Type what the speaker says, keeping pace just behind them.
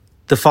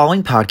The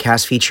following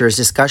podcast features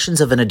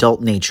discussions of an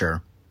adult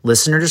nature.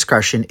 Listener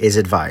discretion is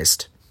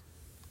advised.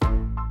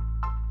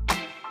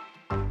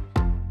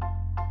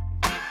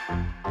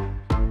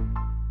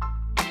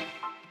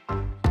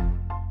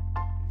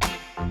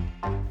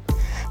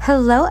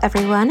 Hello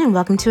everyone, and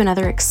welcome to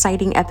another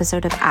exciting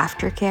episode of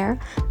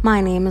Aftercare. My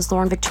name is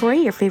Lauren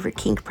Victoria, your favorite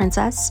kink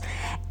princess,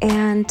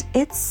 and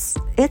it's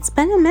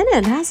been a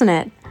minute, hasn't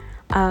it?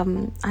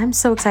 I'm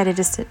so excited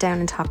to sit down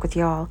and talk with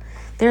y'all.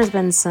 There's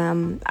been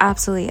some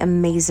absolutely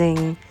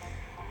amazing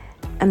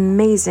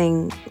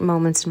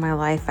moments in my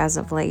life as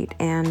of late,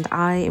 and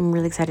I am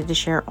really excited to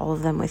share all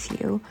of them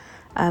with you.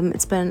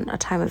 It's been a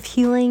time of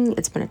healing.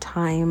 It's been a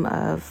time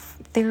of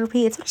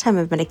therapy. It's been a time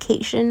of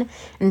medication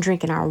and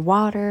drinking our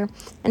water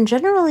and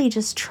generally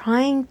just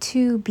trying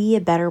to be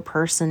a better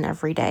person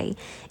every day.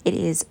 It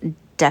is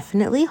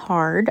definitely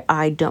hard.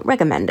 I don't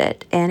recommend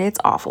it, and it's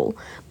awful,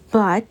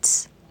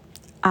 but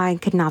I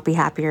could not be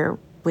happier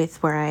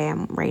with where I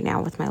am right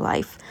now with my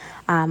life.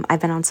 I've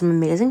been on some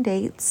amazing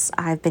dates.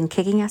 I've been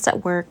kicking ass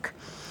at work.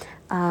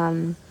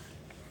 I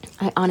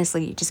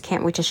honestly just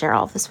can't wait to share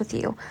all of this with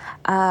you.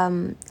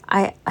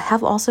 I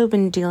have also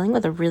been dealing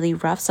with a really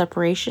rough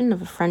separation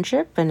of a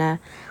friendship, and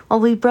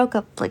we broke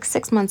up like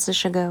 6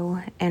 months ago,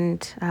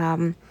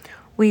 and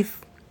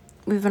we've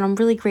been on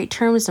really great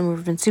terms, and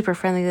we've been super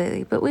friendly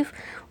lately. But we've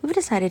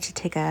decided to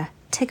take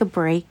a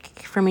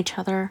break from each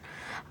other,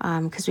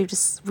 because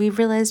we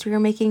realized we were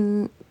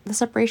making the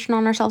separation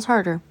on ourselves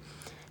harder.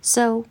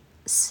 So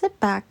sit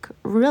back,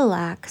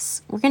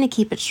 relax. We're gonna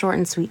keep it short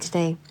and sweet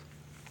today.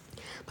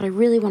 But I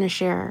really want to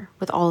share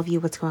with all of you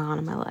what's going on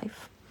in my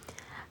life.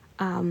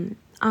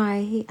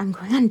 I am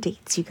going on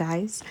dates, you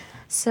guys.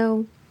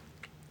 So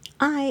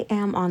I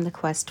am on the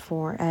quest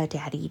for a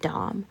daddy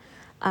dom.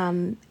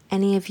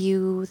 Any of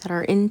you that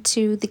are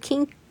into the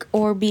kink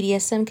or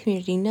BDSM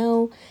community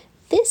know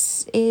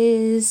this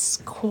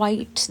is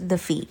quite the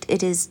feat.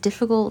 It is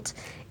difficult.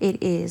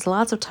 It is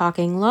lots of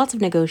talking, lots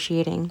of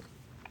negotiating.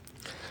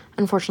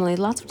 Unfortunately,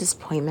 lots of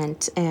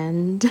disappointment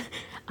and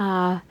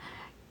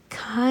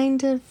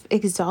kind of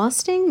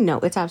exhausting. No,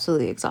 it's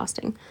absolutely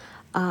exhausting.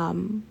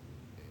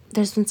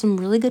 There's been some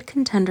really good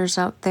contenders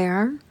out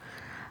there,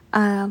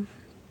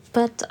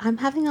 but I'm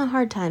having a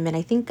hard time, and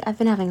I think I've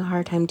been having a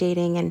hard time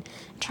dating and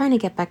trying to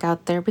get back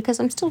out there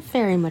because I'm still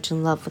very much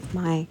in love with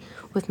my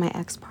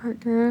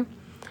ex-partner.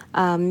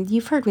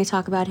 You've heard me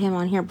talk about him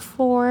on here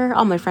before.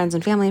 All my friends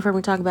and family have heard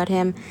me talk about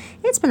him.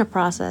 It's been a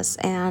process,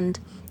 and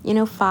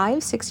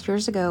 5-6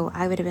 years ago,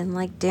 I would have been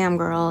like, damn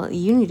girl,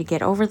 you need to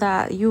get over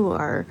that. You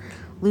are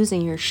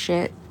losing your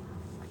shit.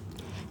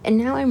 And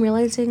now I'm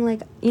realizing,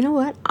 like, you know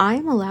what?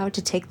 I'm allowed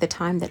to take the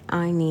time that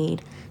I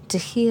need to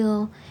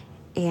heal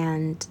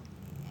and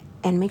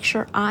make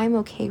sure I'm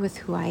okay with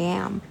who I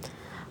am.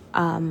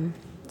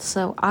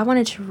 So I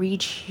wanted to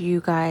read you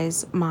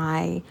guys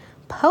my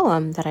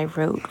poem that I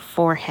wrote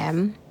for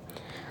him.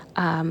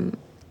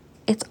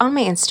 It's on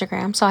my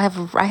Instagram. So I have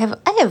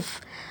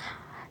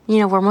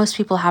where most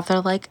people have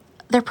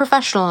their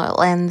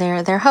professional and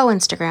their hoe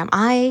Instagram.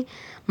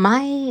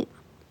 My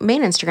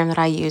main Instagram that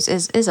I use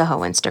is a hoe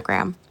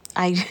Instagram.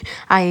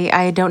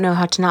 I don't know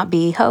how to not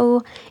be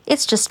hoe.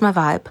 It's just my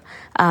vibe.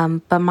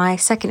 But my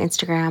second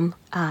Instagram,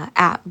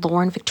 at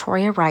Lauren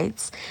Victoria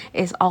Writes,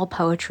 is all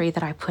poetry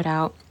that I put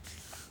out.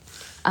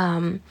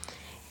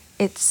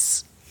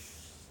 It's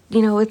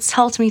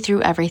helped me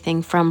through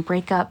everything from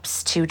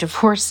breakups to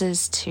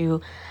divorces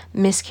to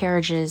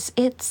miscarriages.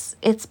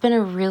 It's been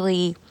a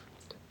really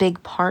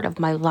big part of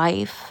my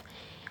life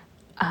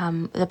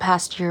the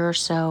past year or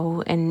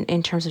so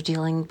in terms of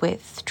dealing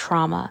with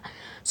trauma.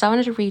 So I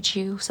wanted to read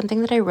you something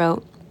that I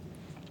wrote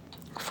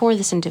for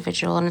this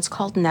individual, and it's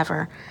called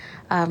Never.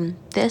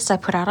 This I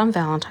put out on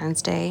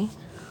Valentine's Day.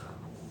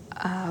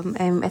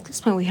 And at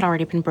this point we had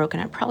already been broken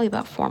up probably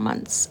about 4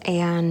 months,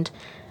 and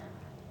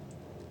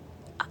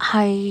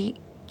I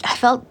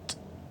felt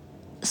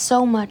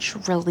so much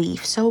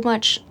relief, so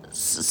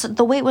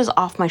the weight was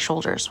off my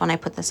shoulders when I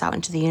put this out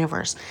into the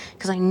universe,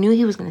 because I knew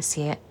he was going to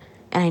see it,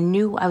 and I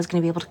knew I was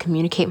going to be able to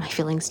communicate my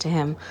feelings to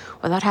him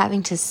without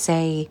having to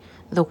say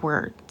the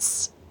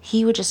words.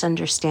 He would just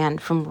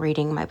understand from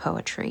reading my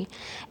poetry,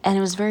 and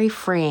it was very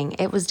freeing.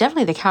 It was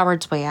definitely the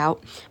coward's way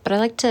out, but I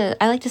like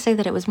to say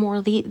that it was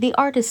more the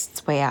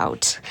artist's way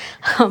out.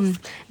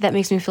 That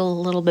makes me feel a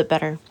little bit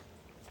better.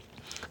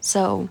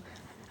 So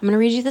I'm going to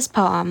read you this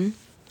poem.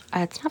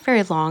 It's not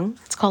very long.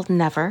 It's called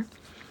Never.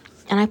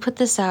 And I put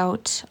this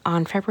out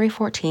on February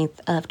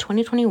 14th of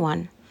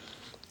 2021.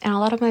 And a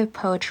lot of my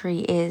poetry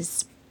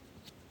is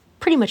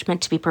pretty much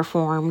meant to be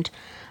performed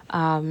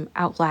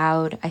out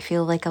loud. I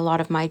feel like a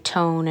lot of my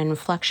tone and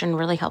inflection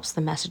really helps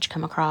the message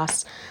come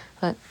across.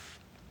 But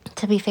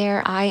to be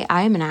fair, I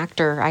am an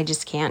actor. I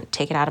just can't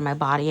take it out of my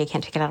body. I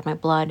can't take it out of my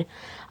blood.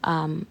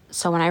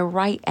 So when I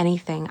write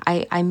anything,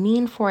 I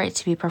mean for it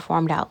to be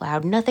performed out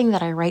loud. Nothing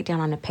that I write down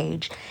on a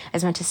page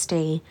is meant to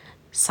stay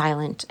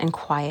silent and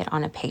quiet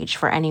on a page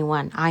for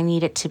anyone. I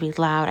need it to be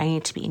loud. I need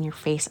it to be in your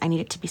face. I need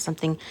it to be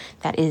something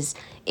that is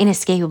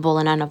inescapable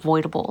and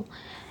unavoidable.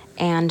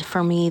 And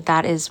for me,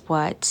 that is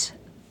what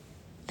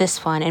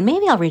this one, and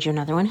maybe I'll read you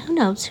another one, who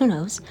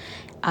knows,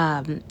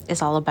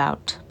 is all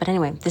about. But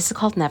anyway, this is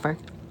called Never.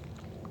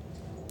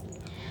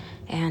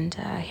 And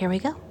here we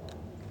go.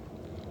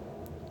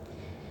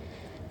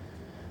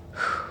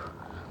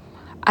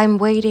 I'm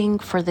waiting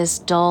for this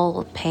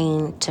dull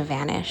pain to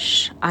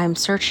vanish. I'm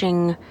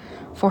searching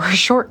for a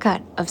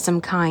shortcut of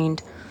some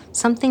kind,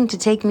 something to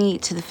take me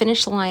to the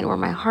finish line where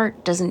my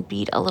heart doesn't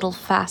beat a little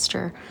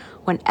faster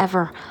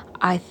whenever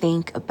I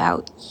think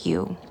about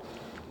you.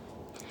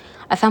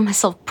 I found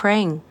myself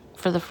praying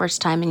for the first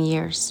time in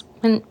years,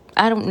 and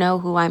I don't know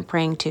who I'm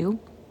praying to,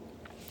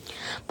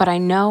 but I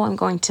know I'm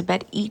going to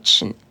bed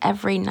each and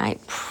every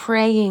night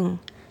praying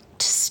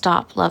to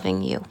stop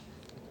loving you.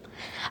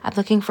 I'm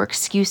looking for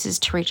excuses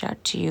to reach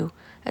out to you,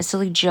 a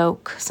silly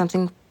joke,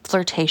 something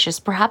flirtatious,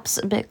 perhaps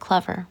a bit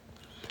clever.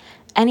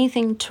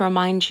 Anything to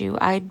remind you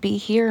I'd be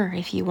here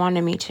if you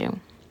wanted me to.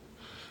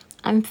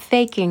 I'm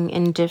faking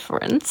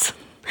indifference.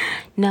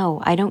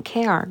 No, I don't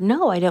care.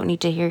 No, I don't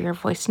need to hear your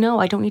voice. No,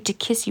 I don't need to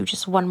kiss you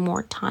just one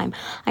more time.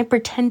 I'm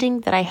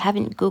pretending that I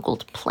haven't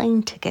Googled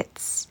plane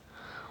tickets.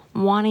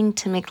 Wanting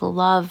to make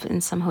love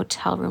in some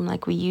hotel room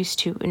like we used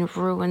to and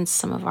ruin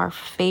some of our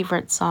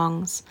favorite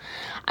songs.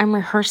 I'm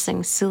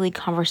rehearsing silly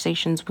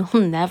conversations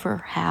we'll never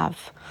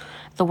have.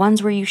 The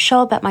ones where you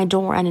show up at my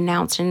door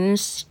unannounced, and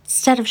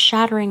instead of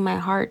shattering my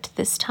heart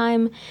this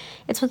time,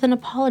 it's with an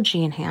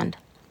apology in hand.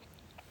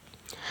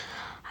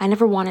 I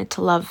never wanted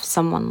to love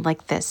someone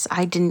like this.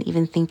 I didn't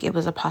even think it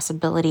was a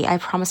possibility. I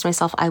promised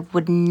myself I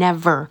would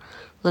never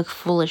look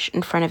foolish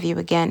in front of you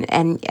again,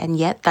 and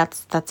yet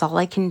that's all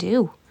I can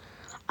do.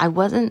 I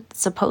wasn't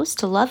supposed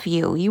to love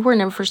you. We were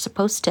never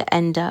supposed to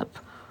end up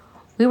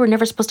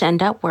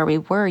where we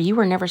were. You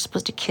were never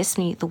supposed to kiss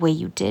me the way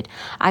you did.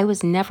 I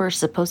was never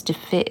supposed to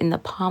fit in the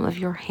palm of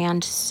your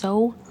hand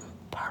so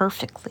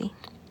perfectly.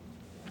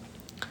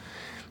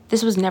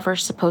 This was never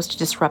supposed to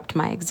disrupt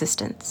my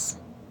existence.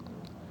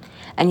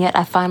 And yet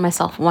I find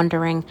myself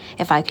wondering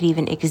if I could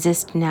even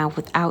exist now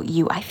without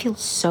you. I feel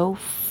so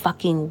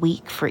fucking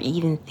weak for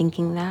even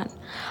thinking that.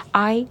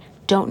 I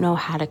don't know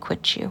how to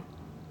quit you.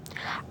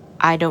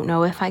 I don't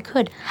know if I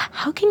could.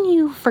 How can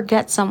you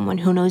forget someone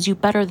who knows you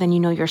better than you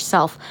know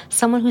yourself?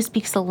 Someone who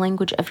speaks the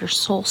language of your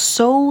soul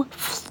so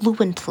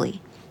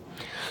fluently.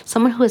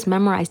 Someone who has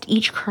memorized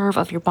each curve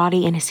of your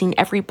body and has seen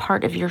every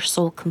part of your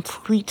soul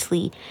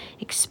completely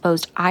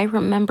exposed. I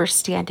remember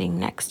standing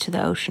next to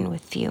the ocean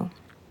with you,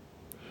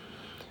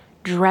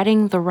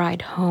 dreading the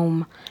ride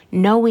home,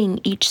 knowing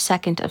each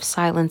second of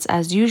silence,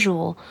 as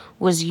usual,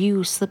 was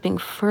you slipping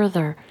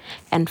further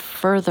and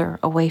further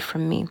away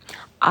from me.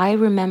 I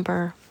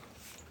remember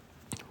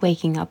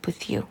waking up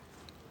with you,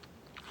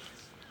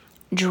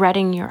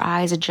 dreading your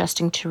eyes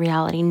adjusting to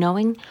reality,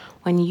 knowing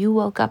when you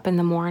woke up in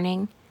the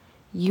morning,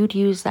 you'd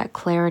use that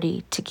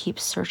clarity to keep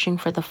searching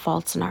for the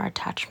faults in our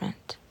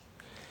attachment.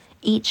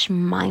 Each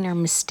minor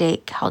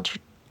mistake held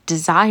your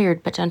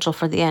desired potential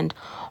for the end,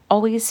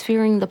 always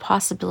fearing the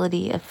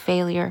possibility of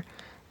failure,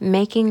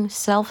 making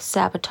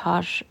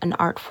self-sabotage an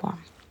art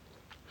form.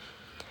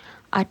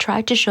 I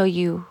tried to show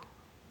you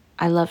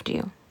I loved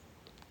you.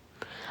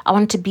 I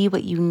wanted to be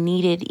what you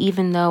needed,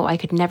 even though I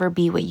could never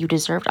be what you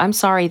deserved. I'm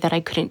sorry that I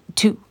couldn't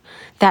do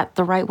that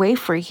the right way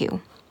for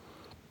you.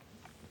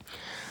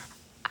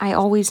 I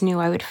always knew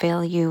I would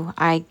fail you.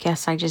 I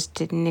guess I just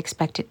didn't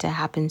expect it to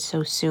happen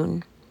so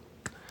soon.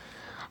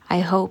 I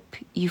hope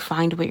you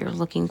find what you're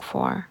looking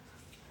for.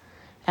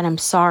 And I'm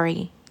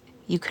sorry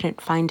you couldn't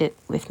find it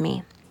with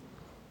me.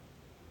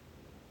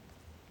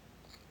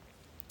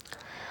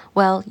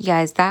 Well, you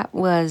guys, that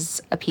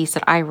was a piece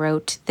that I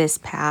wrote this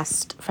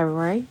past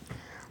February.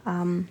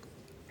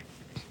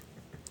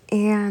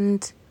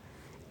 And,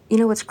 you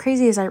know, what's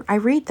crazy is I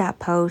read that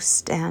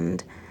post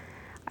and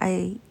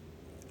I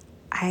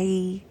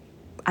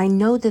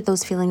know that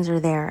those feelings are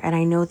there, and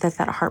I know that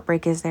that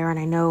heartbreak is there, and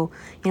I know,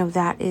 you know,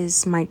 that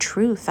is my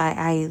truth.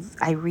 I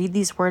read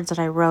these words that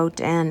I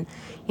wrote, and,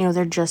 you know,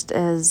 they're just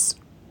as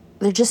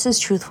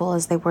truthful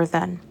as they were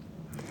then.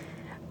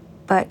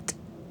 But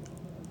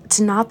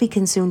to not be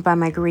consumed by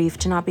my grief,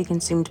 to not be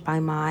consumed by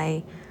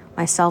my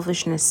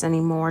selfishness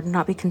anymore, to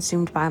not be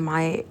consumed by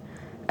my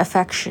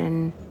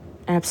affection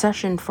and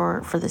obsession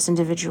for this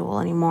individual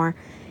anymore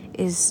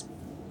is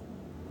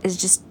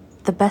just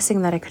the best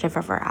thing that I could have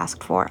ever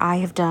asked for. I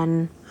have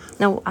done,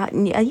 no,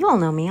 you all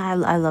know me. I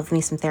love me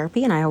some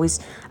therapy, and I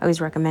always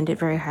recommend it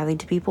very highly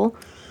to people.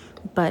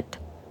 But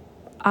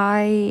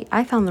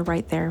I found the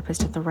right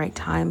therapist at the right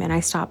time, and I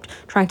stopped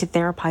trying to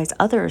therapize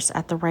others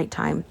at the right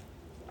time.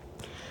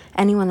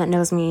 Anyone that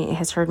knows me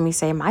has heard me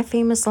say my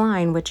famous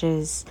line, which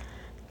is,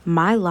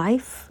 my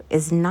life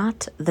is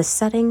not the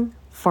setting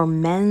for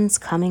men's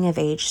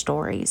coming-of-age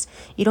stories.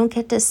 You don't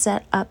get to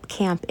set up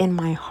camp in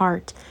my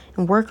heart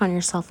and work on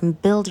yourself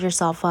and build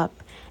yourself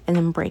up and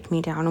then break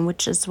me down, and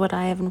which is what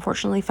I have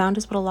unfortunately found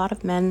is what a lot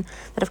of men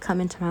that have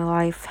come into my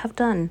life have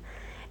done.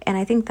 And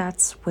I think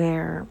that's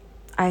where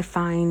I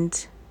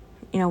find,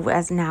 you know,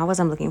 as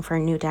I'm looking for a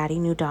new daddy,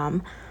 new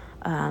dom,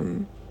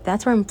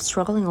 that's where I'm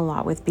struggling a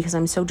lot with, because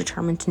I'm so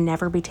determined to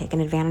never be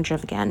taken advantage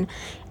of again.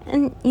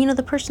 And,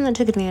 the person that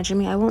took advantage of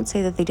me, I won't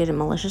say that they did it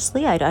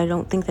maliciously. I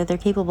don't think that they're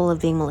capable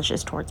of being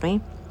malicious towards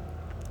me.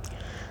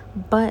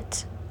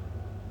 But,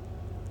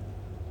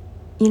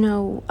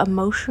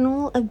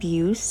 emotional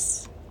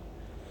abuse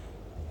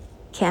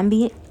can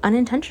be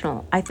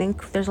unintentional. I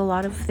think there's a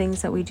lot of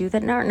things that we do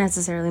that aren't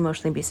necessarily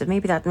emotionally abusive.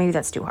 Maybe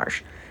that's too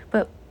harsh.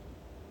 But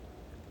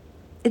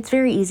it's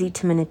very easy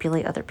to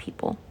manipulate other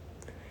people.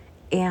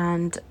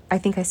 And I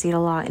think I see it a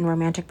lot in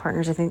romantic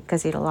partners. I think I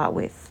see it a lot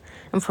with,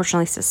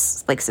 unfortunately,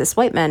 cis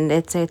white men.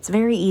 It's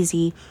very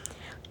easy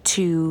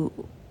to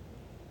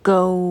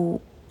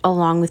go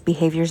along with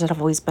behaviors that have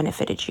always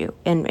benefited you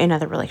in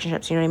other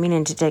relationships, you know what I mean?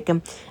 And to take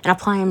them and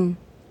apply them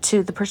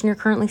to the person you're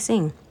currently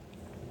seeing.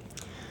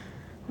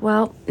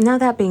 Well, now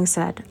that being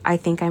said, I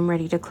think I'm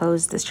ready to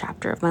close this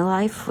chapter of my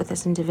life with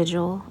this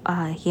individual.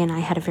 He and I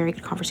had a very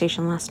good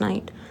conversation last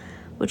night,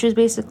 which was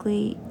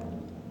basically,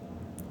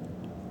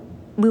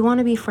 we want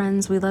to be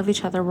friends, we love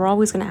each other, we're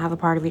always going to have a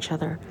part of each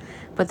other,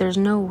 but there's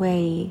no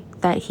way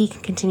that he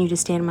can continue to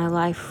stay in my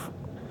life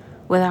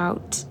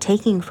without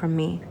taking from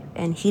me,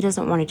 and he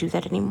doesn't want to do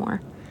that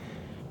anymore.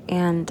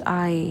 And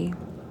I,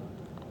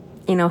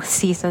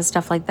 he says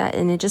stuff like that,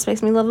 and it just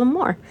makes me love him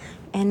more,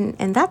 and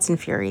that's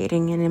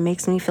infuriating, and it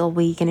makes me feel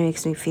weak, and it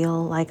makes me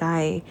feel like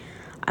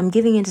I'm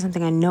giving into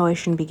something I know I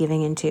shouldn't be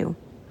giving into.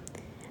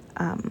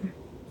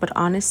 But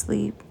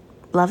honestly,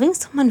 loving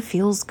someone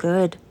feels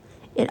good.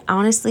 It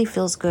honestly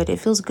feels good. It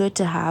feels good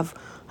to have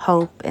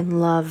hope and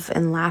love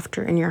and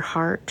laughter in your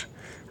heart,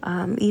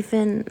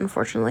 even,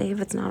 unfortunately, if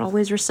it's not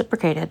always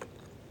reciprocated.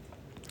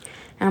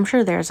 And I'm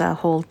sure there's a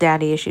whole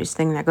daddy issues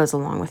thing that goes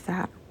along with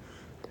that.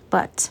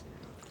 But,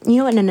 you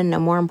know what? No,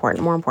 more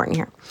important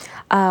here.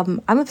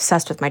 I'm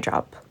obsessed with my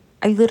job.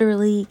 I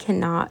literally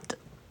cannot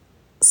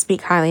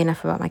speak highly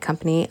enough about my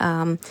company.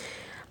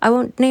 I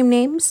won't name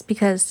names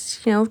because,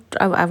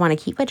 I want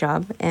to keep my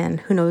job, and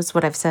who knows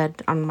what I've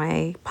said on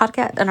my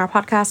podcast, on our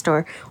podcast,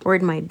 or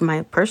in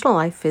my personal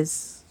life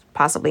is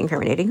possibly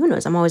incriminating. Who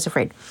knows? I'm always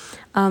afraid.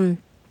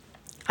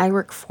 I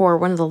work for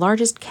one of the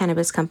largest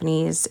cannabis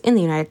companies in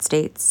the United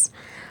States.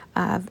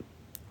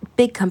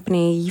 Big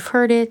company. You've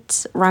heard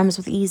it. Rhymes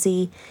with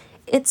easy.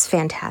 It's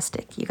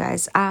fantastic, you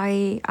guys.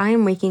 I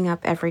am waking up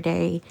every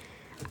day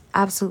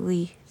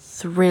absolutely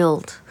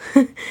thrilled,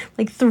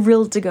 like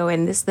thrilled to go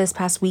in. This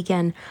past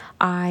weekend,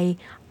 I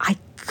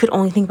could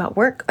only think about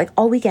work. Like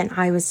all weekend,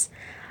 I was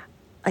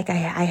like, I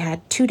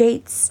had 2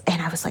 dates,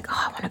 and I was like,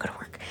 oh, I want to go to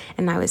work.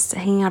 And I was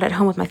hanging out at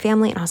home with my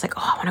family, and I was like,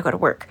 oh, I want to go to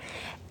work.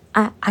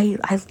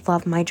 I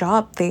love my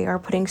job. They are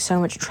putting so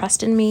much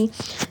trust in me.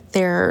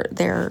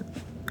 They're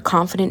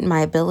confident in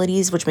my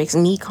abilities, which makes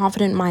me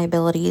confident in my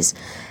abilities.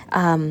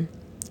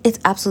 It's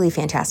absolutely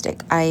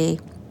fantastic.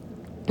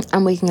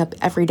 I'm waking up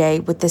every day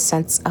with this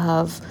sense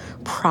of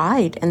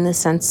pride and this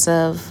sense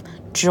of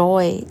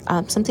joy,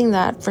 something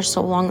that for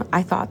so long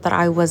I thought that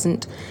I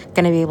wasn't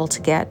going to be able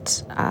to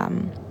get.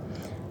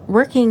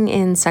 Working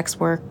in sex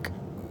work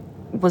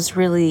was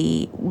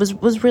really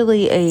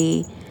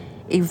a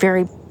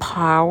very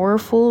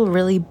powerful,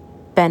 really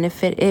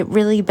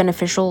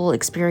beneficial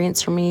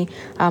experience for me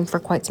for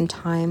quite some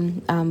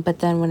time. But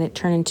then when it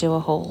turned into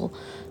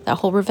that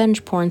whole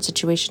revenge porn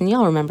situation,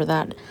 y'all remember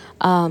that.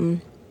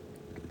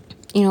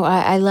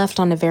 I left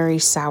on a very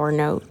sour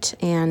note,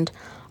 and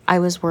I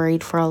was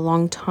worried for a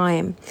long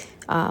time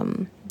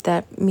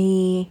that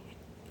me,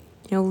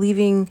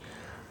 leaving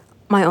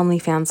my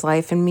OnlyFans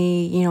life and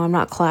me, I'm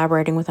not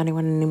collaborating with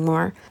anyone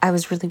anymore. I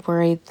was really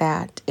worried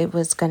that it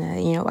was gonna,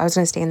 I was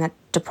gonna stay in that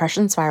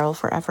depression spiral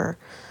forever.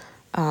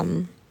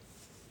 And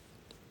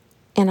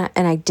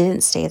I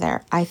didn't stay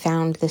there. I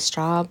found this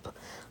job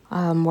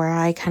where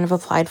I kind of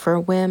applied for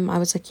a whim. I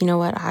was like, you know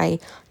what, I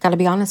gotta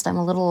be honest, I'm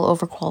a little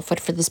overqualified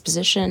for this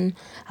position,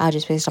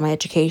 just based on my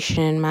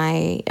education,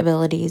 my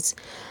abilities.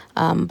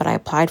 But I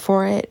applied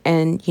for it,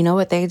 and you know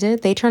what they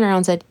did? They turned around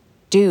and said,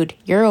 dude,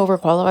 you're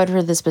overqualified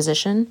for this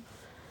position,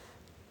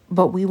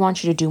 but we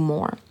want you to do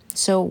more.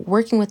 So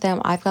working with them,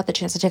 I've got the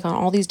chance to take on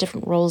all these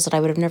different roles that I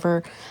would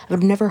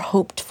have never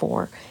hoped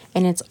for.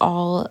 And it's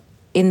all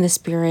in the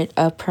spirit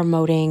of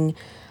promoting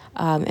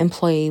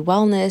employee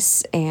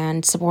wellness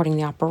and supporting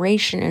the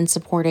operation and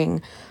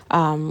supporting,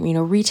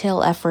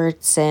 retail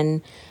efforts.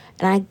 And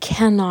I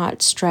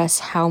cannot stress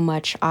how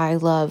much I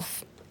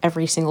love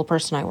every single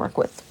person I work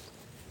with.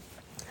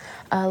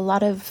 A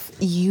lot of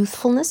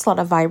youthfulness, a lot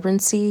of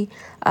vibrancy.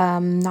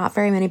 Not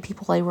very many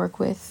people I work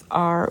with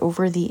are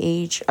over the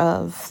age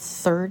of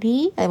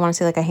 30. I want to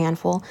say like a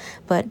handful,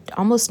 but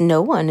almost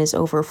no one is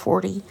over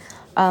 40.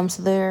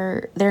 So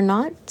they're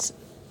not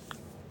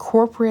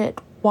corporate,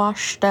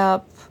 washed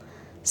up,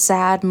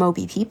 sad,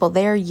 mopey people.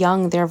 They're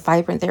young, they're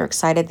vibrant, they're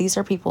excited. These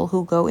are people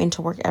who go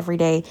into work every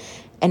day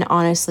and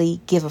honestly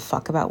give a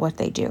fuck about what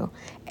they do.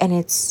 And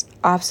it's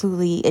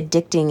absolutely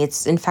addicting.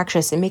 It's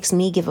infectious. It makes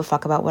me give a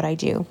fuck about what I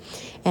do.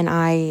 And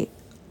I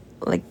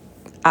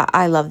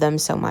love them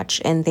so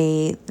much. And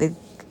they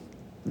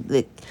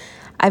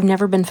I've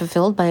never been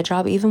fulfilled by a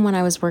job, even when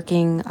I was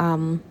working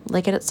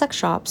like at sex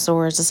shops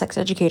or as a sex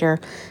educator.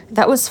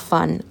 That was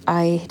fun.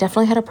 I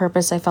definitely had a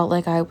purpose. I felt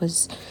like I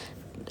was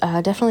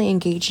definitely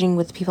engaging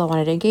with the people I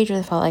wanted to engage with.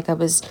 I felt like I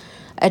was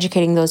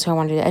educating those who I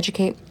wanted to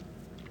educate.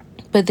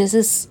 But this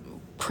is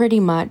pretty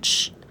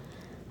much,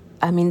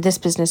 I mean, this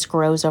business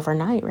grows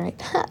overnight, right?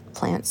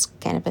 Plants,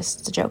 cannabis,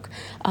 it's a joke.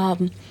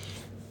 And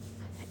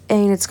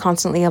it's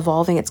constantly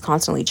evolving, it's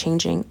constantly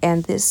changing.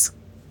 And this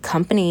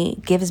company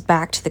gives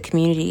back to the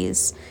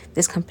communities.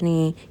 This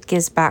company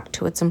gives back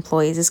to its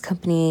employees. This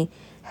company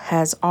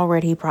has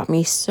already brought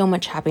me so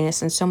much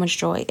happiness and so much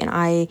joy.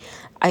 And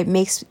it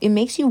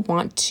makes you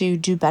want to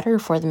do better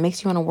for them,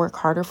 makes you want to work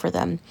harder for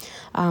them.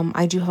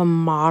 I do have a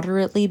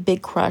moderately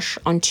big crush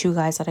on two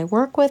guys that I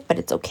work with, but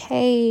it's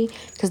okay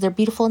because they're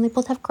beautiful and they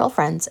both have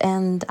girlfriends.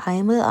 And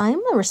I'm a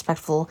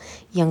respectful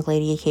young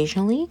lady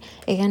occasionally,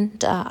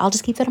 and I'll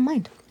just keep that in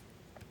mind.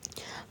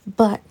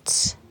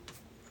 But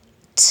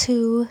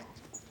to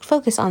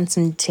focus on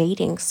some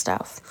dating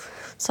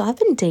stuff. So I've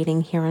been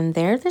dating here and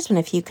there. There's been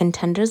a few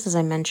contenders, as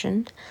I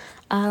mentioned.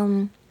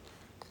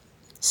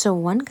 So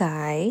one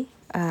guy,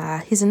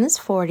 he's in his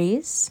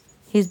 40s.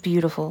 He's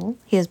beautiful.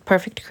 He has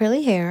perfect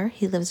curly hair.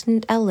 He lives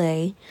in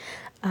LA.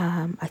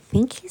 I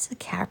think he's a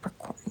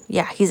Capricorn.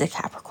 Yeah, he's a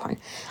Capricorn.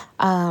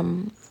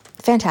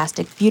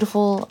 Fantastic,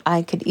 beautiful.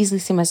 I could easily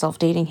see myself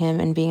dating him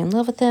and being in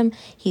love with him.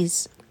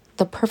 He's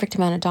the perfect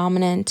amount of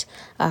dominant,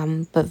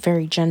 but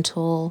very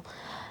gentle.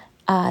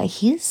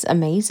 He's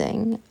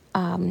amazing.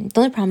 The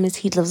only problem is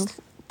he lives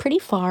pretty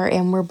far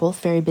and we're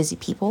both very busy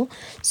people.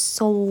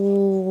 So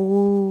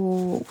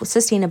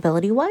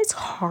sustainability wise,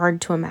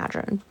 hard to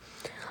imagine.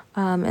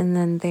 And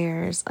then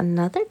there's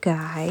another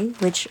guy,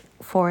 which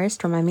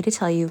Forrest, remind me to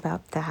tell you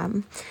about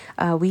them.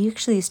 We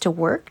actually used to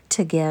work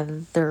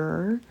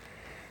together.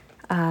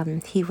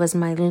 He was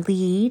my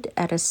lead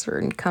at a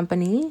certain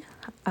company,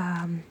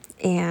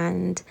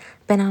 and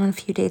been on a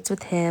few dates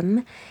with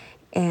him.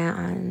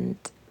 And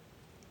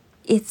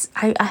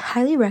I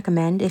highly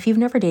recommend, if you've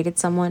never dated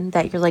someone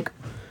that you're like,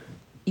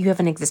 you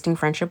have an existing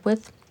friendship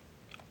with,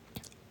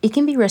 it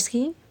can be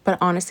risky, but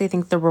honestly, I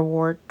think the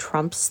reward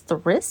trumps the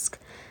risk.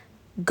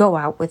 Go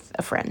out with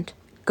a friend.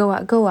 Go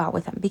out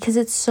with him because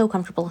it's so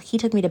comfortable. He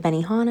took me to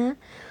Benihana.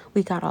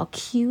 We got all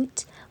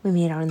cute. We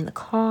made out in the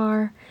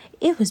car.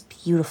 It was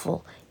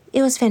beautiful.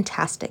 It was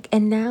fantastic.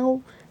 And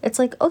now it's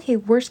like, okay,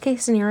 worst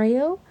case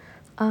scenario,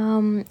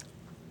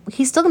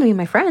 he's still gonna be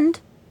my friend.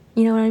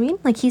 You know what I mean?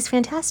 Like, he's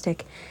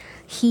fantastic.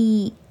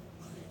 He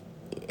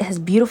has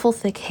beautiful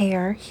thick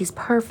hair. He's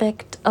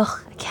perfect. Ugh,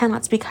 I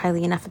cannot speak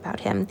highly enough about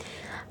him.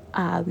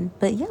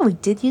 But yeah, we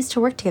did used to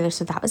work together,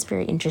 so that was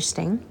very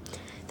interesting.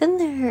 Then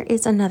there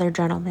is another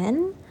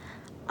gentleman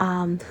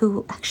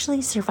who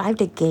actually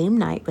survived a game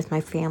night with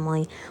my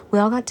family. We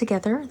all got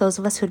together, those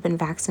of us who had been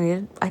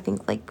vaccinated, I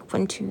think like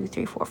 1, 2,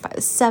 3, 4,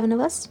 5, 7 of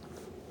us.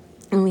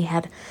 And we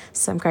had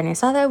some carne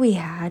asada, we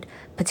had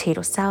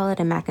potato salad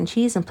and mac and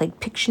cheese, and played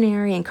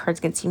Pictionary and Cards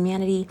Against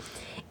Humanity.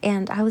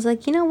 And I was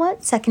like, you know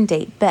what? Second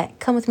date, bet.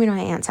 Come with me to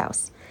my aunt's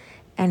house.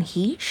 And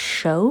he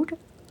showed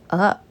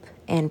up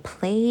and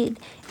played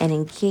and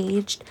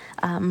engaged.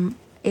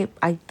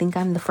 I think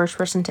I'm the first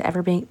person to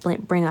ever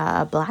bring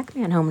a black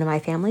man home to my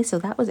family, so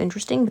that was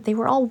interesting. But they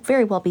were all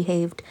very well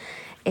behaved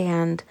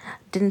and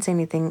didn't say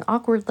anything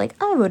awkward, like,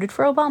 I voted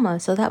for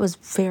Obama. So that was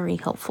very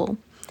helpful.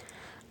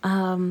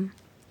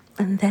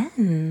 And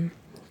then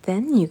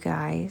you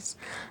guys,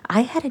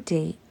 I had a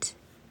date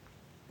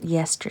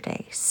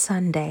yesterday,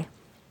 Sunday.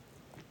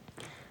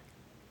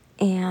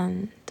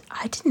 And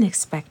I didn't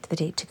expect the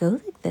date to go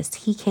like this.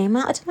 He came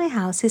out to my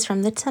house. He's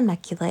from the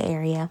Temecula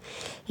area.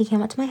 He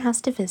came out to my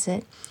house to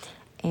visit.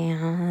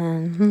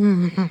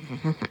 And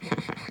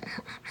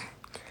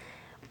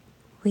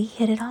we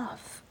hit it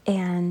off.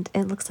 And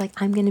it looks like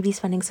I'm going to be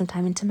spending some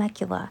time in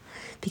Temecula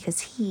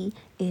because he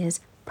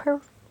is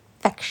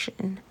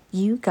perfection.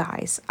 You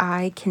guys,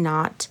 I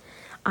cannot.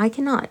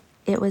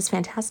 It was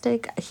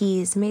fantastic.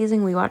 He's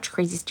amazing. We watched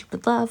Crazy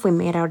Stupid Love. We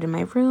made out in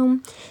my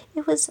room.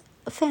 It was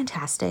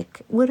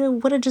fantastic. What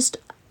a just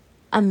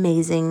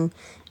amazing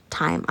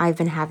time I've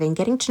been having,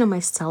 getting to know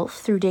myself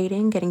through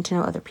dating, getting to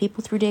know other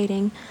people through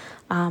dating.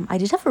 I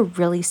did have a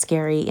really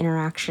scary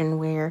interaction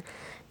where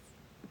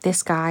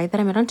this guy that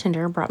I met on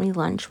Tinder brought me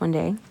lunch one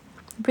day.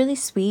 Really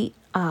sweet.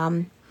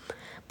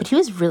 But he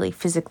was really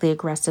physically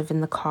aggressive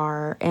in the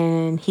car,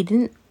 and he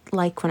didn't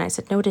like when I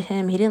said no to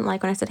him. He didn't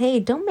like when I said, hey,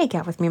 don't make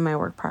out with me in my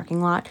work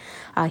parking lot.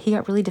 He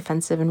got really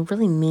defensive and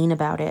really mean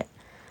about it.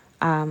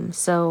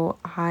 So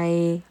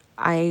I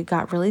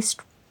got really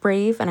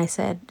brave, and I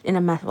said in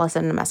a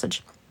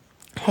message,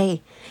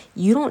 hey,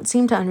 you don't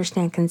seem to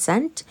understand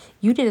consent.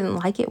 You didn't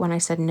like it when I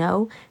said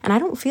no, and I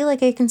don't feel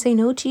like I can say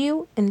no to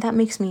you, and that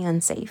makes me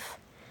unsafe.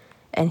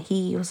 And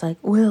he was like,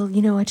 well,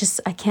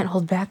 I can't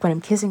hold back when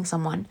I'm kissing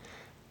someone.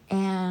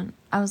 And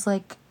I was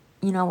like,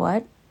 you know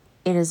what?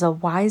 It is a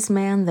wise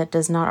man that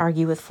does not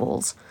argue with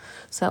fools.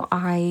 So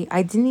I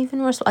didn't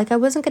even I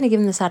wasn't going to give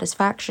him the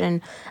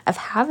satisfaction of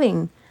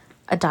having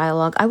a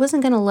dialogue. I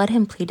wasn't going to let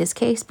him plead his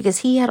case because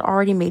he had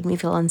already made me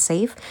feel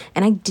unsafe,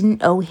 and I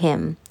didn't owe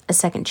him a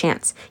second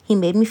chance. He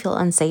made me feel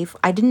unsafe.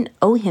 I didn't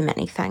owe him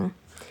anything.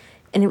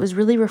 And it was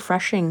really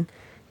refreshing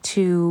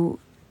to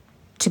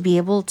be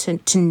able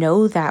to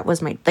know that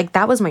was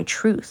my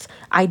truth.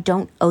 I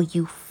don't owe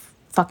you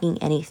fucking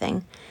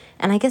anything.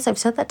 And I guess I've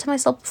said that to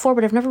myself before,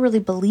 but I've never really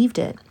believed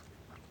it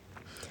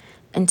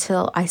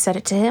until I said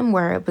it to him,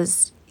 where it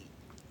was,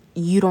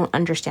 you don't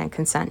understand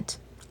consent.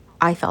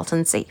 I felt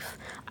unsafe.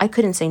 I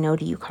couldn't say no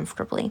to you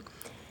comfortably.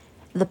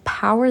 The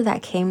power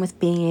that came with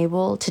being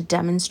able to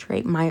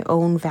demonstrate my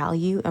own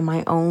value and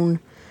my own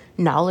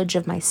knowledge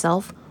of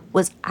myself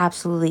was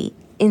absolutely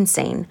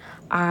insane.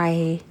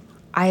 I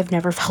have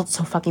never felt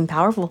so fucking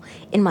powerful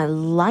in my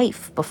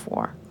life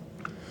before.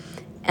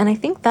 And I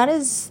think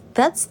that's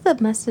the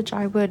message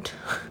I would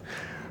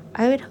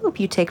hope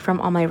you take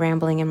from all my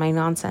rambling and my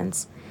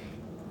nonsense,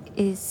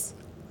 is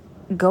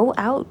go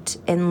out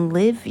and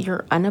live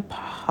your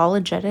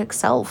unapologetic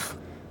self.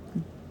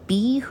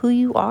 Be who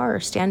you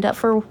are. Stand up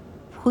for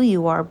who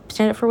you are.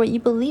 Stand up for what you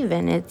believe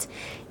in. It's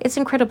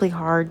incredibly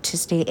hard to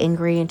stay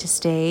angry and to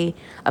stay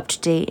up to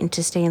date and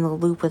to stay in the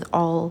loop with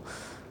all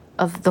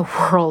of the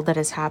world that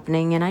is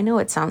happening. And I know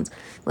it sounds,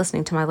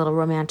 listening to my little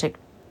romantic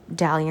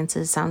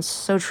dalliances sounds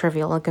so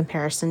trivial in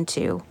comparison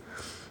to,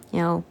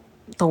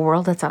 the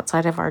world that's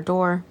outside of our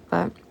door,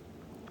 but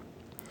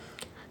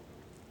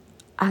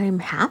I'm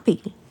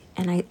happy.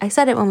 And I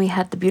said it when we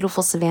had the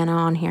beautiful Savannah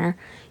on here,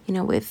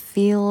 it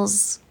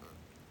feels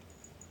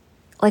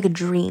like a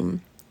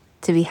dream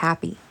to be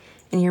happy.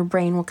 And your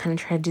brain will kind of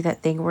try to do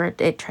that thing where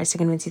it tries to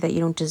convince you that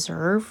you don't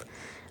deserve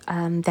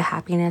the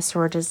happiness,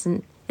 or it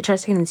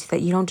tries to convince you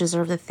that you don't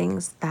deserve the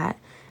things that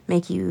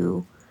make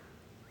you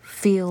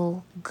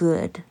feel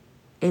good.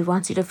 It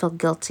wants you to feel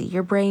guilty.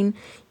 Your brain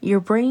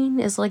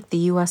is like the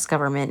U.S.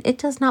 government. It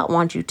does not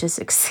want you to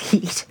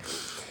succeed.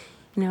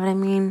 You know what I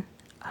mean?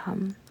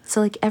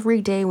 So like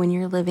every day when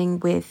you're living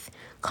with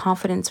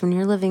confidence, when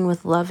you're living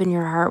with love in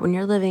your heart, when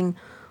you're living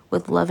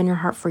with love in your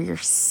heart for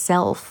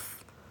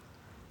yourself,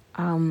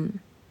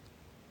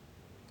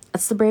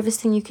 that's the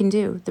bravest thing you can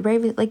do.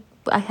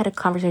 I had a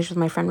conversation with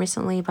my friend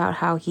recently about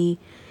how he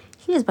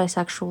is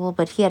bisexual,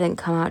 but he hadn't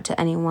come out to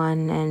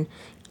anyone, and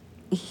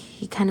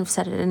he kind of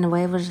said it in a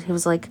way where he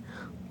was like,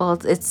 well,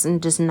 it's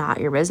just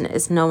not your business.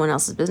 It's no one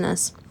else's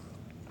business.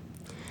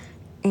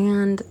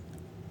 And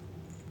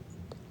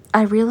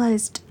I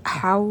realized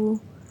how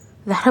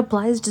that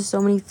applies to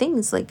so many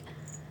things. Like,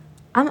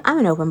 I'm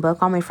an open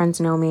book. All my friends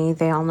know me.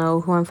 They all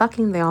know who I'm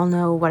fucking. They all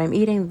know what I'm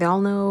eating. They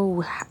all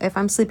know if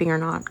I'm sleeping or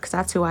not, because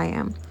that's who I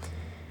am.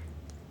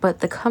 But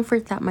the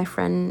comfort that my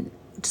friend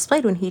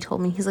displayed when he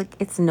told me, he's like,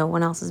 it's no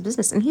one else's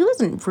business. And he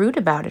wasn't rude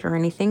about it or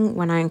anything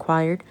when I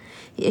inquired.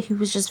 He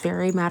was just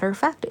very matter of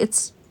fact.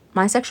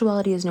 My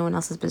sexuality is no one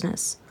else's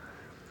business.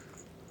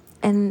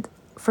 And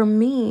for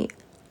me,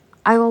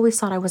 I always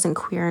thought I wasn't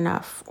queer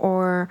enough,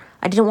 or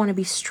I didn't want to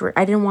be straight.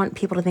 I didn't want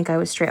people to think I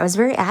was straight. I was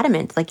very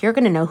adamant, like, you're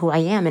going to know who I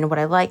am and what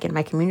I like in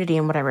my community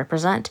and what I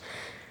represent.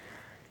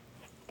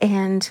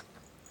 And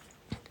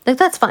like,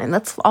 that's fine.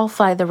 Let's all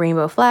fly the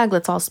rainbow flag.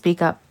 Let's all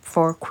speak up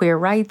for queer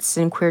rights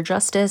and queer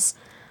justice.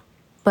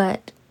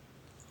 But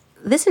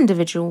this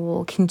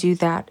individual can do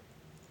that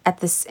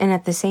at the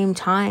same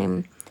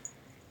time,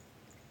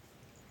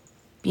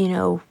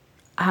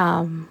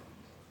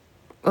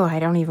 I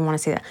don't even want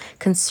to say that.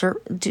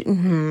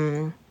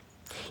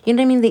 You know what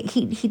I mean?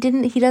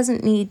 He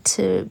doesn't need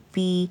to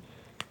be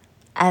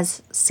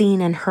as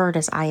seen and heard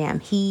as I am.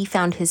 He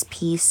found his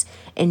peace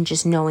in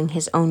just knowing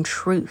his own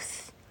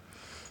truth.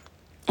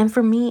 And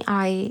for me,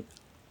 I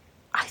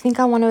think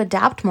I want to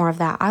adapt more of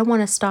that. I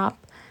want to stop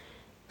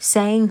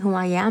saying who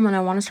I am, and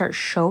I want to start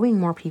showing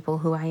more people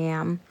who I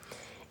am.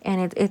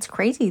 And it's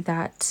crazy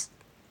that,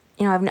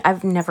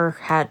 I've never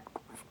had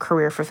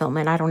career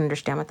fulfillment. I don't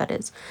understand what that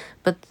is.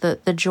 But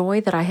the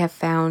joy that I have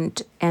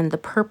found and the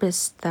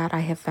purpose that I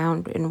have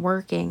found in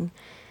working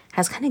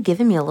has kind of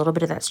given me a little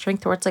bit of that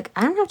strength where it's like,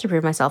 I don't have to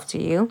prove myself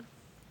to you.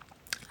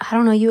 I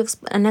don't owe you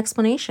an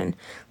explanation.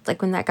 It's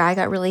like when that guy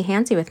got really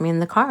handsy with me in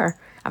the car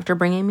after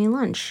bringing me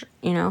lunch.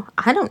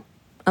 I don't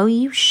owe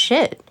you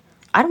shit.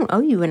 I don't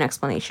owe you an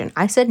explanation.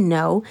 I said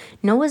no.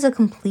 No is a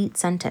complete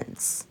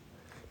sentence.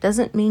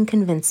 Doesn't mean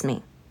convince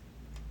me.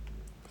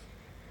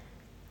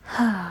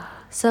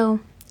 So,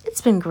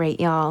 it's been great,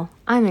 y'all.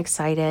 I'm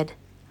excited.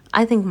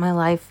 I think my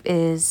life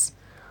is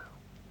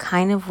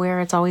kind of where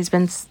it's always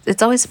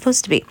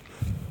supposed to be.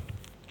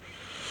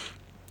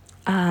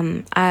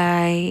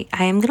 I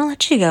am going to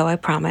let you go, I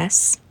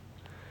promise.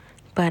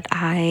 But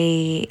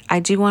I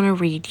do want to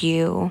read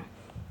you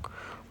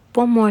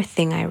one more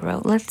thing I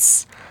wrote.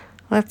 Let's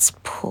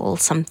pull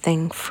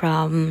something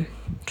from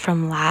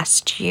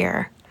last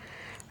year.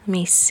 Let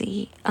me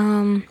see.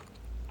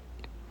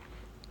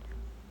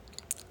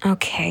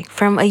 Okay,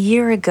 from a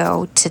year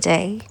ago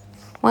today.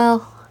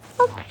 Well,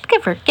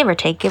 give or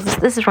take.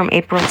 This is from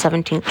April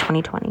 17th,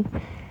 2020.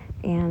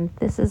 And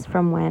this is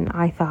from when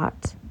I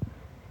thought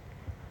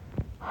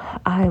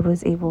I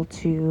was able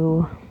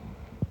to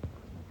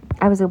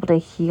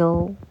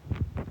heal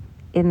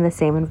in the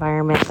same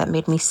environment that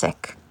made me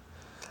sick.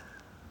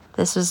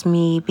 This was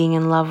me being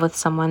in love with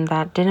someone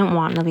that didn't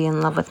want to be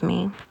in love with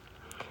me.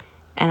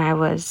 And I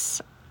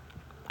was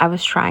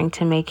trying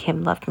to make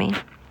him love me.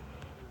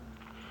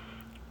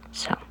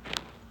 So,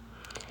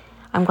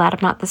 I'm glad I'm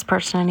not this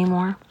person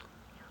anymore.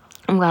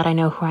 I'm glad I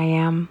know who I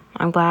am.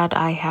 I'm glad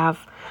I have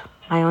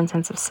my own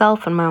sense of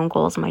self and my own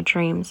goals and my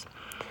dreams.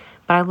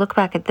 But I look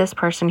back at this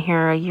person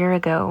here a year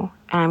ago,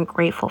 and I'm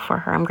grateful for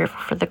her. I'm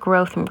grateful for the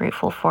growth. I'm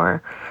grateful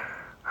for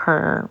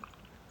her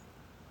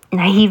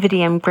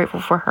naivety. I'm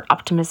grateful for her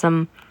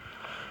optimism.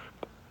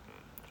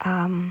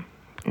 And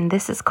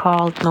this is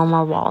called No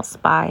More Walls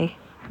by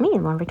me,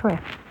 Lauren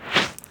Victoria.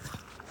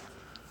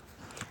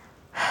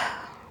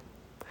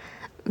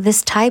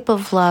 This type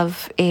of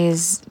love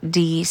is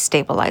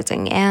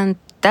destabilizing, and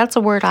that's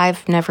a word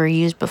I've never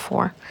used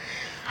before.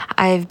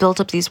 I've built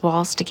up these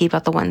walls to keep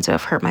out the ones who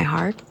have hurt my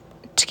heart,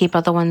 to keep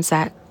out the ones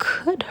that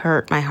could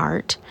hurt my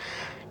heart.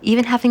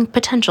 Even having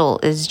potential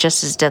is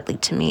just as deadly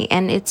to me,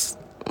 and it's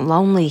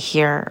lonely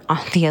here on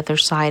the other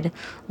side,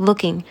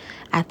 looking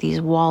at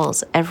these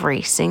walls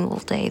every single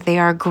day. They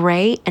are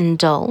gray and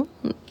dull,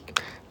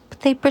 but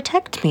they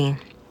protect me.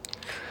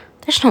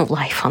 There's no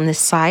life on this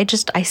side,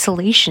 just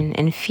isolation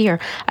and fear.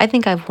 I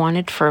think I've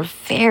wanted for a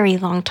very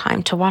long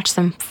time to watch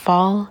them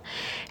fall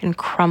and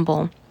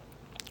crumble.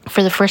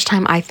 For the first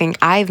time, I think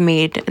I've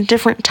made a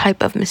different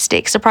type of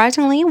mistake.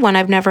 Surprisingly, one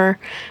I've never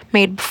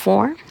made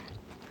before.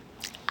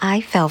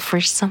 I fell for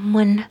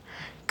someone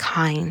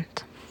kind.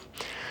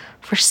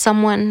 For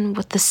someone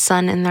with the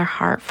sun in their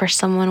heart. For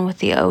someone with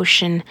the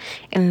ocean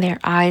in their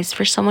eyes.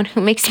 For someone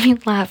who makes me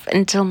laugh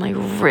until my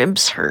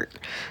ribs hurt.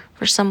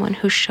 For someone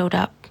who showed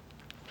up.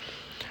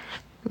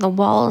 The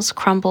walls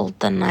crumbled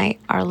the night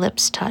our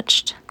lips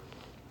touched.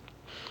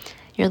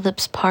 Your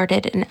lips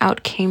parted and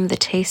out came the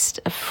taste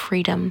of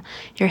freedom.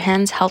 Your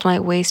hands held my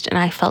waist and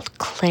I felt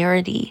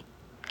clarity.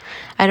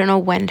 I don't know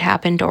when it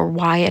happened or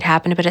why it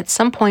happened, but at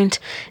some point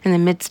in the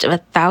midst of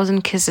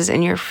 1,000 kisses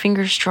and your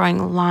fingers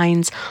drawing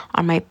lines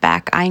on my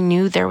back, I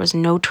knew there was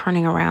no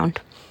turning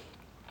around.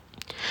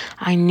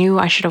 I knew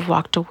I should have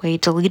walked away,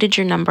 deleted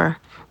your number,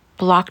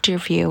 blocked your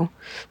view,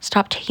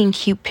 stopped taking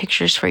cute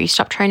pictures for you,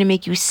 stopped trying to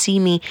make you see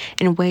me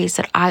in ways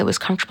that I was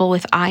comfortable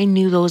with. I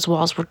knew those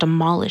walls were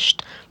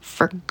demolished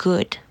for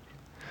good.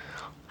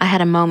 I had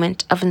a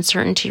moment of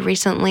uncertainty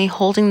recently,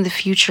 holding the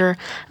future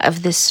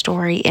of this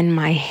story in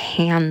my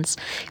hands,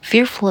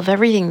 fearful of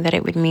everything that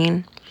it would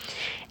mean.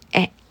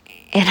 And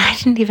I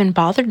didn't even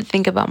bother to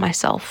think about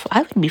myself.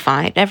 I would be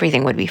fine.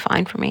 Everything would be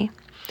fine for me.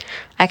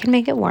 I can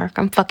make it work.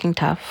 I'm fucking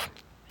tough.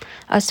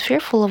 I was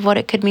fearful of what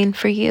it could mean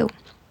for you.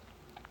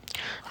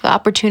 The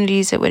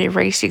opportunities it would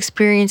erase, the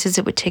experiences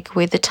it would take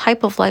away, the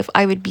type of life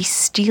I would be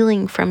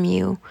stealing from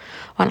you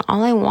when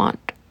all I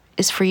want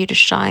is for you to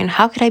shine.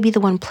 How could I be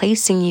the one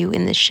placing you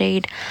in the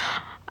shade?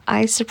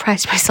 I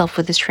surprised myself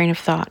with this train of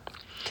thought.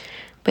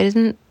 But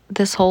isn't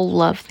this whole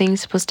love thing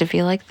supposed to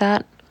feel like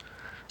that?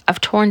 I've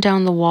torn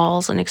down the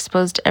walls and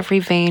exposed every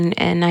vein,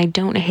 and I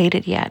don't hate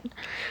it yet.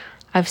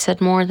 I've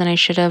said more than I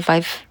should have.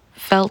 I've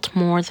felt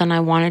more than I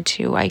wanted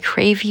to. I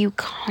crave you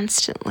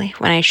constantly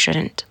when I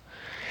shouldn't.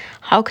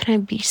 How can I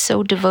be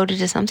so devoted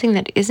to something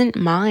that isn't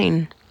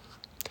mine?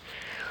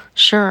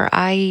 Sure,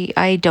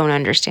 I don't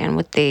understand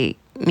what they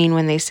mean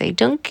when they say,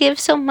 don't give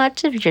so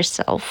much of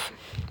yourself.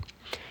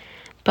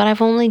 But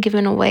I've only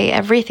given away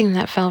everything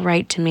that felt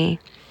right to me.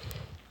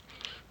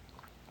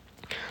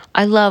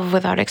 I love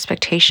without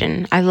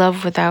expectation. I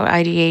love without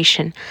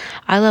ideation.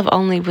 I love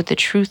only with the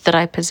truth that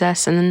I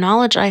possess and the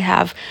knowledge I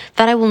have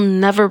that I will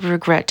never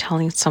regret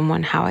telling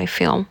someone how I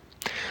feel.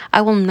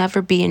 I will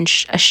never be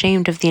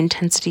ashamed of the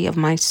intensity of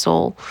my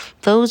soul.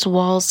 Those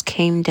walls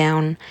came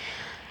down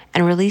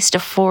and released a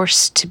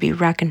force to be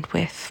reckoned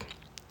with.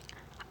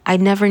 I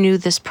never knew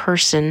this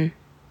person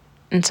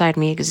inside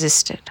me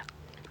existed.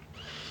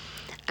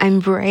 I'm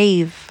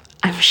brave.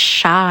 I'm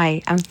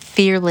shy. I'm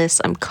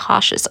fearless. I'm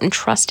cautious. I'm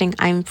trusting.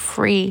 I'm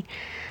free.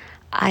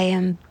 I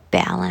am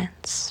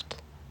balanced.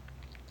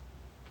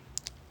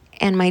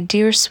 And my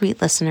dear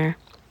sweet listener,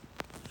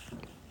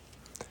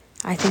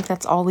 I think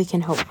that's all we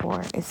can hope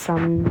for is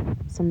some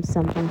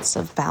semblance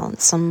of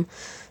balance, some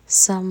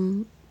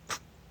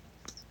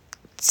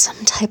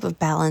type of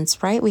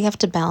balance, right? We have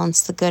to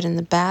balance the good and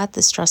the bad,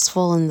 the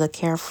stressful and the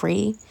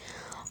carefree.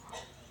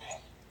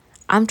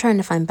 I'm trying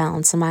to find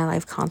balance in my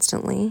life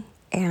constantly,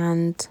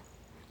 and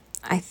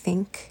I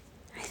think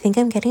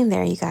I'm getting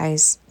there, you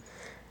guys.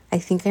 I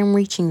think I'm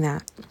reaching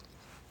that.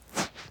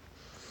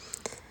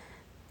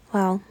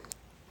 Well,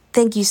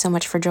 thank you so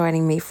much for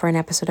joining me for an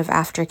episode of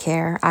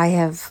Aftercare.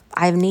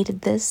 I've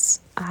needed this.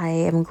 I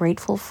am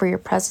grateful for your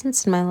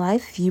presence in my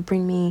life. You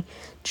bring me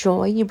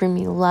joy, you bring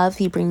me love,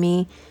 you bring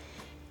me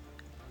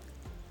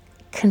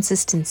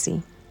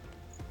consistency.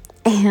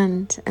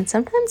 And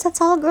sometimes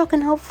that's all a girl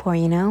can hope for,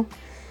 you know?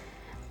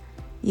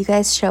 You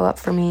guys show up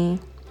for me.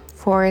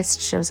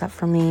 Forrest shows up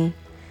for me.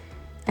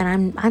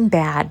 And I'm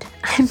bad.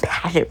 I'm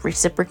bad at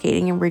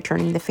reciprocating and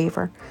returning the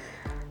favor.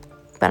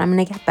 But I'm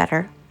going to get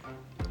better.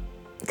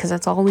 Because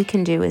that's all we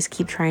can do is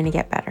keep trying to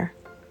get better.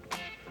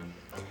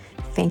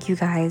 Thank you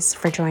guys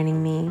for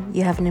joining me.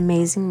 You have an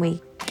amazing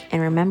week. And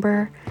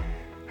remember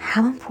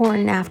how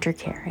important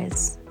aftercare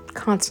is.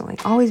 Constantly.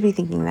 Always be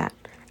thinking that.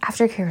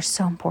 Aftercare is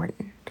so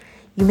important.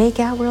 You make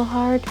out real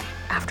hard,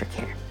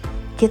 aftercare.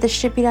 Get the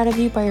shit beat out of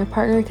you by your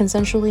partner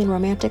consensually and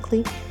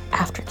romantically,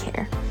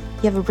 aftercare.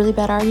 You have a really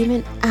bad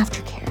argument,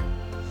 aftercare.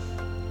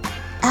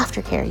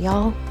 Aftercare,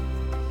 y'all.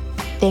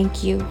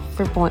 Thank you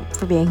for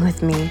being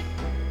with me.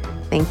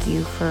 Thank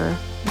you for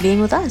being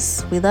with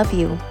us. We love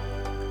you.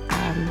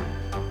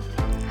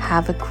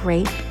 Have a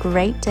great,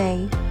 great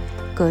day.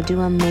 Go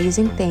do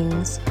amazing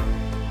things.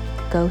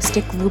 Go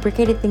stick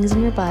lubricated things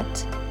in your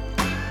butt.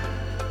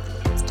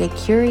 Stay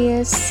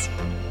curious.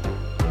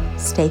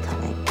 Stay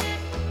kind.